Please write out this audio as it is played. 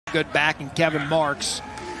Good back and Kevin Marks.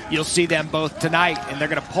 You'll see them both tonight, and they're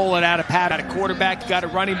going to pull it out of Pat. Got a quarterback, got a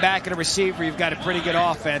running back, and a receiver. You've got a pretty good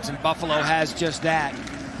offense, and Buffalo has just that.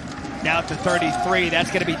 Now to 33. That's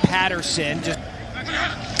going to be Patterson.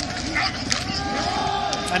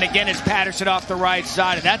 And again, it's Patterson off the right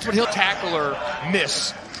side, and that's what he'll tackle or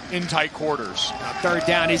miss in tight quarters. Now third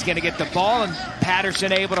down, he's going to get the ball, and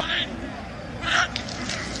Patterson able to.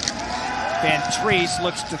 Van Treese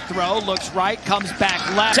looks to throw, looks right, comes back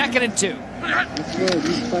left. 2nd and 2.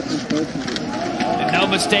 And no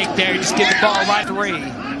mistake there, just get the ball right 3.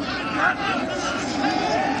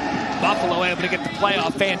 Buffalo able to get the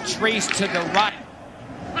playoff. Van Treese to the right.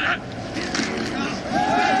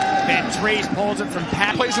 Van Treese pulls it from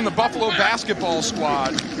Pat. Plays in the Buffalo basketball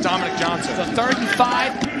squad, Dominic Johnson. So 3rd and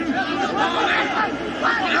 5.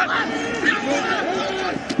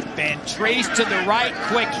 Van Treese to the right,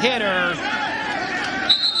 quick hitter.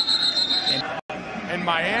 And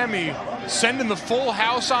Miami sending the full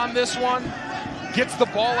house on this one. Gets the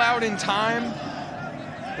ball out in time.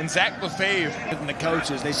 And Zach Lefebvre. And the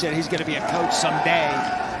coaches, they said he's going to be a coach someday.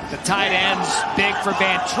 The tight end's big for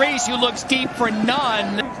Van Treese, who looks deep for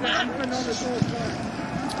none.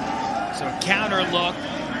 So a counter look.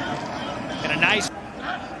 And a nice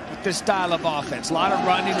with this style of offense. A lot of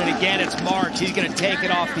running, and again, it's March. He's going to take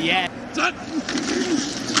it off the edge.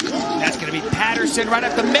 That's going to be Patterson right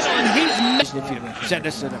up the middle, and he's missed. If you send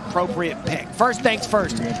us an appropriate pick. First things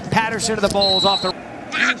first, Patterson to the Bulls off the.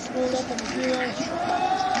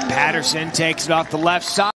 Patterson takes it off the left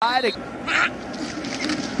side.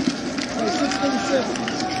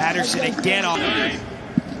 Patterson again off.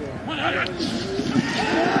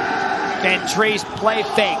 Van Treese play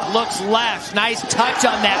fake, looks left, nice touch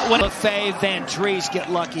on that one. Lefebvre, Van Treese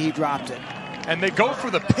get lucky, he dropped it. And they go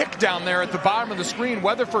for the pick down there at the bottom of the screen.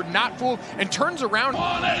 Weatherford not fooled and turns around.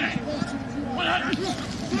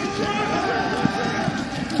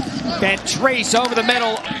 Van Treese over the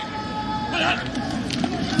middle.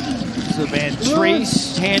 So Van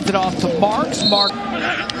Treese hands it off to Marks.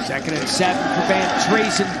 2nd and 7 for Van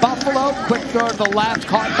Treese in Buffalo. Quick throw to the left,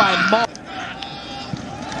 caught by Marks.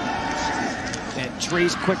 Van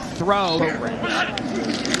Treese, quick throw.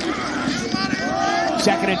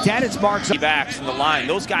 2nd and 10, it's Marks. Backs in the line.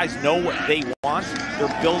 Those guys know what they want.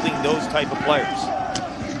 They're building those type of players.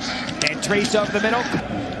 Van Treese over the middle.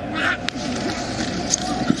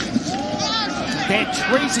 Van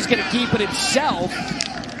Treese is going to keep it himself.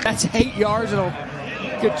 That's 8 yards and a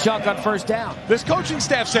good chunk on 1st down. This coaching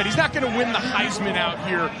staff said he's not going to win the Heisman out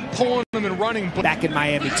here, pulling them and running. Back in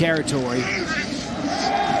Miami territory.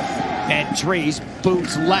 Van Treese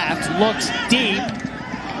boots left, looks deep.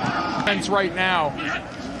 Right now.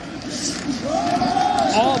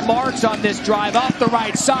 All Marks on this drive off the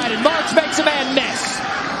right side, and Marks makes a man miss.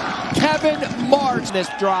 Kevin Marks this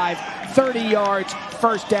drive, 30 yards,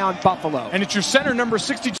 1st down Buffalo. And it's your center, number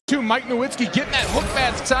 62, Mike Nowitzki, getting that hook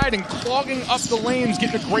backside and clogging up the lanes,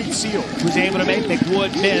 getting a great seal. Who's able to make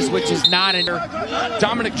McWood miss, which is not in there.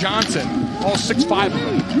 Dominic Johnson, all 6'5" of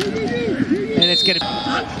them. And it's going to.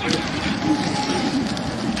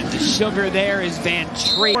 Sugar there is Van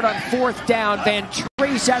Treese. On 4th down, Van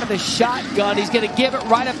Treese out of the shotgun. He's going to give it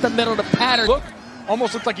right up the middle to Patterson.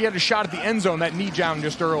 Almost looked like he had a shot at the end zone, that knee down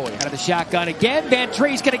just early. Out of the shotgun again. Van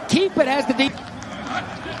Treese going to keep it, has the deep.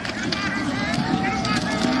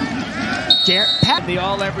 Pat, the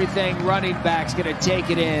all-everything running back's going to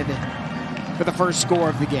take it in for the first score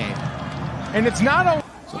of the game. And it's not a...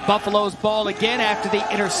 So Buffalo's ball again after the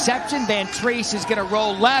interception. Van Treese is going to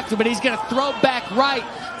roll left, but he's going to throw back right.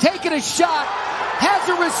 Taking a shot, has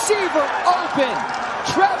a receiver open.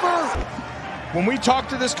 Trevor. When we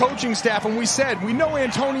talked to this coaching staff and we said, we know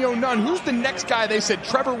Antonio Nunn, who's the next guy? They said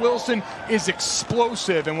Trevor Wilson is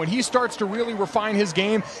explosive. And when he starts to really refine his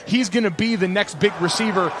game, he's going to be the next big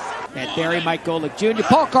receiver. Matt Berry, Mike Golick Jr.,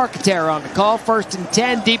 Paul Carcaterra on the call. 1st and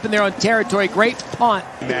 10, deep in their own territory. Great punt.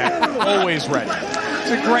 Matt, always ready. It's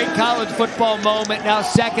a great college football moment. Now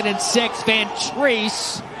 2nd and 6, Van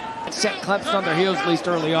Treese. Set Clemson on their heels, at least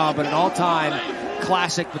early on, but an all-time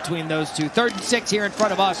classic between those two. 3rd and 6 here in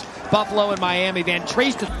front of us. Buffalo and Miami. Van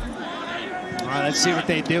Treese. All right, let's see what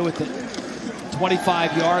they do with the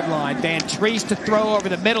 25-yard line. Van Treese to throw over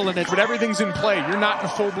the middle, and but everything's in play. You're not in a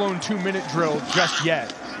full-blown 2-minute drill just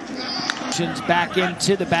yet. Back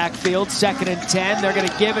into the backfield. 2nd and 10. They're going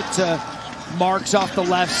to give it to Marks off the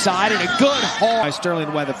left side, and a good haul by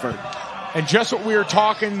Sterling Weatherford. And just what we were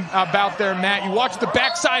talking about there, Matt. You watch the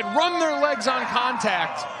backside run their legs on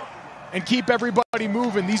contact and keep everybody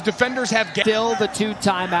moving. These defenders have... Still the 2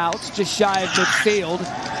 timeouts, just shy of midfield.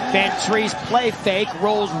 Van Treese play fake,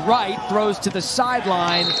 rolls right, throws to the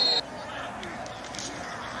sideline.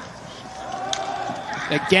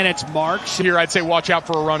 Again, it's MACtion. Here, I'd say watch out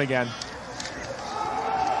for a run again.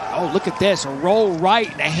 Oh, look at this. A roll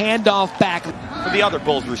right and a handoff back. For the other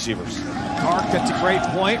Bulls receivers. Clark, that's a great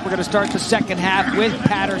point. We're going to start the second half with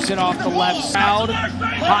Patterson off the left side.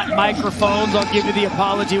 Hot microphones. I'll give you the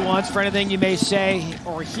apology once for anything you may say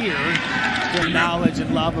or hear. Your knowledge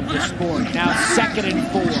and love of the sport. Now 2nd and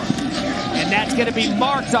 4. And that's going to be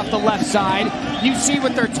marked off the left side. You see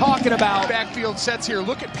what they're talking about. Backfield sets here.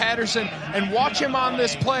 Look at Patterson and watch him on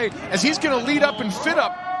this play as he's going to lead up and fit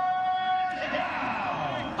up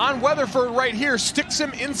on Weatherford right here. Sticks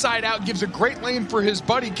him inside out, gives a great lane for his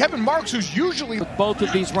buddy Kevin Marks, who's usually... With both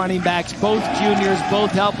of these running backs, both juniors,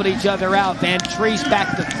 both helping each other out. Van Treese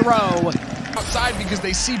back to throw. Outside because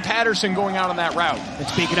they see Patterson going out on that route. And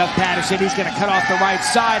speaking of Patterson, he's going to cut off the right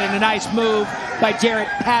side, and a nice move by Jarrett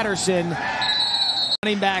Patterson.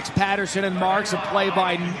 Running backs Patterson and Marks, a play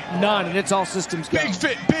by Nunn, and it's all systems go.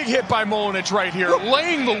 Big hit by Molinich right here,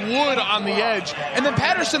 laying the wood on the edge. And then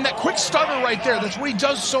Patterson, that quick stutter right there, that's what he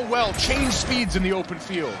does so well, change speeds in the open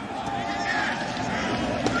field.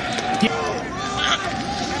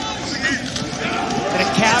 And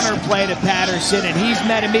a counter play to Patterson, and he's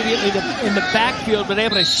met immediately in the backfield, but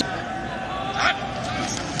able to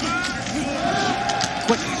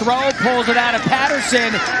quick throw, pulls it out of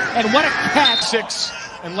Patterson, and what a catch. 6,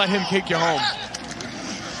 and let him kick you home.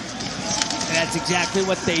 And that's exactly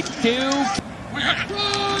what they do.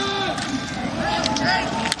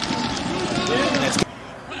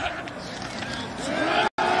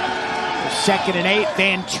 2nd and 8.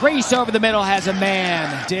 Van Treese over the middle has a man.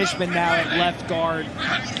 Dishman now at left guard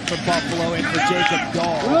for Buffalo in for Jacob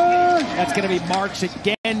Dahl. That's going to be Marks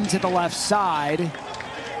again to the left side.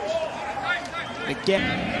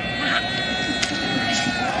 Again.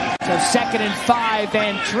 So 2nd and 5.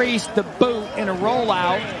 Van Treese the boot in a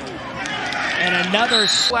rollout. And another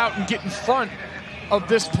out and get in front of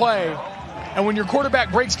this play. And when your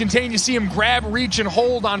quarterback breaks contain, you see him grab, reach, and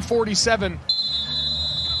hold on 47.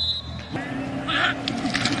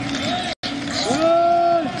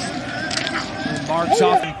 Marks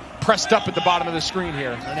off. Pressed up at the bottom of the screen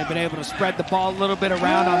here. And they've been able to spread the ball a little bit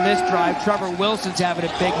around on this drive. Trevor Wilson's having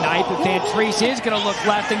a big night, but Van Treese is going to look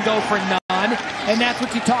left and go for none. And that's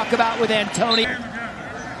what you talk about with Antonio.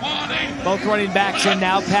 Both running backs in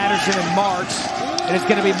now, Patterson and Marks. And it's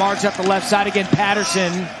going to be Marks up the left side again.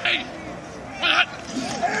 Patterson.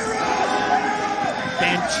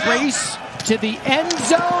 Van Treese to the end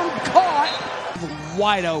zone, caught.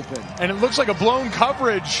 Wide open. And it looks like a blown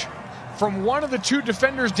coverage from one of the two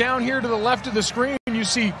defenders down here to the left of the screen. You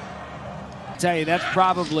see, I tell you, that's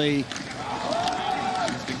probably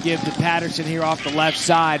to give to Patterson here off the left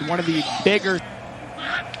side. One of the bigger.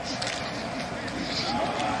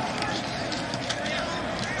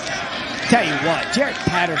 Tell you what, Jarrett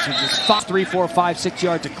Patterson just 3, 4, 5, 6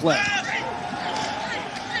 yards a clip.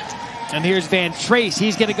 And here's Van Treese.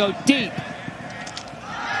 He's going to go deep.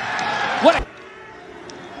 What a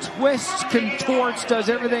twists, contorts, does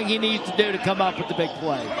everything he needs to do to come up with the big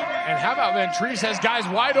play. And how about Van Treese has guys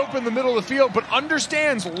wide open in the middle of the field, but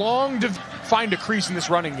understands long to find a crease in this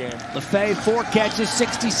running game. LeFay, 4 catches,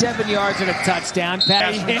 67 yards and a touchdown.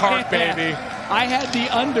 That's the cart, baby. I had the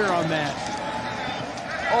under on that.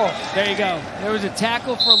 Oh, there you go. There was a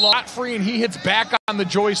tackle for loss. Not free, and he hits back on the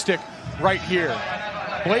joystick right here.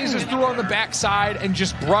 Blazes through on the backside and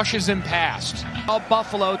just brushes him past.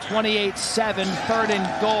 Buffalo 28-7, 3rd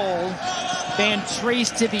and goal. Van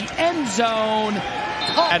Treese to the end zone.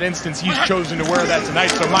 That instance, he's chosen to wear that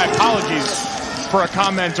tonight, so my apologies for a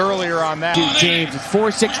comment earlier on that. Two teams,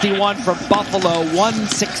 461 from Buffalo,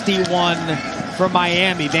 161 from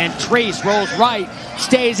Miami. Van Treese rolls right,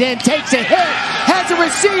 stays in, takes a hit, has a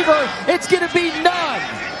receiver. It's going to be Nunn.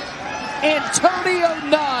 Antonio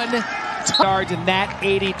Nunn. Yards in that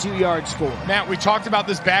 82-yard score. Matt, we talked about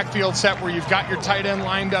this backfield set where you've got your tight end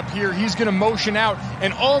lined up here. He's going to motion out,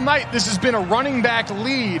 and all night this has been a running back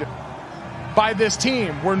lead by this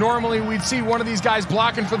team, where normally we'd see one of these guys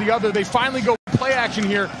blocking for the other. They finally go play action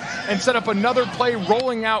here and set up another play,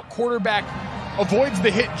 rolling out. Quarterback avoids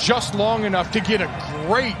the hit just long enough to get a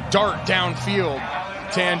great dart downfield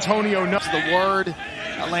to Antonio Nunn. The word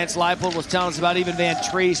Lance Leipold was telling us about even Van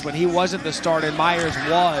Treese when he wasn't the starter, Myers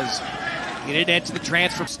was. He didn't enter the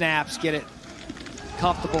transfer snaps, get it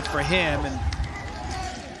comfortable for him, and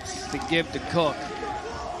to give to Cook.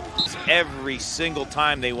 Every single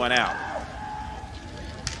time they went out.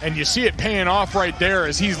 And you see it paying off right there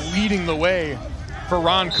as he's leading the way for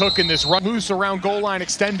Ron Cook in this run loose around goal line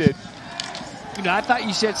extended. You know, I thought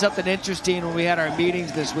you said something interesting when we had our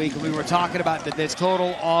meetings this week, and we were talking about this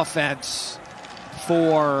total offense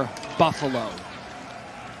for Buffalo.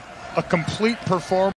 A complete performance.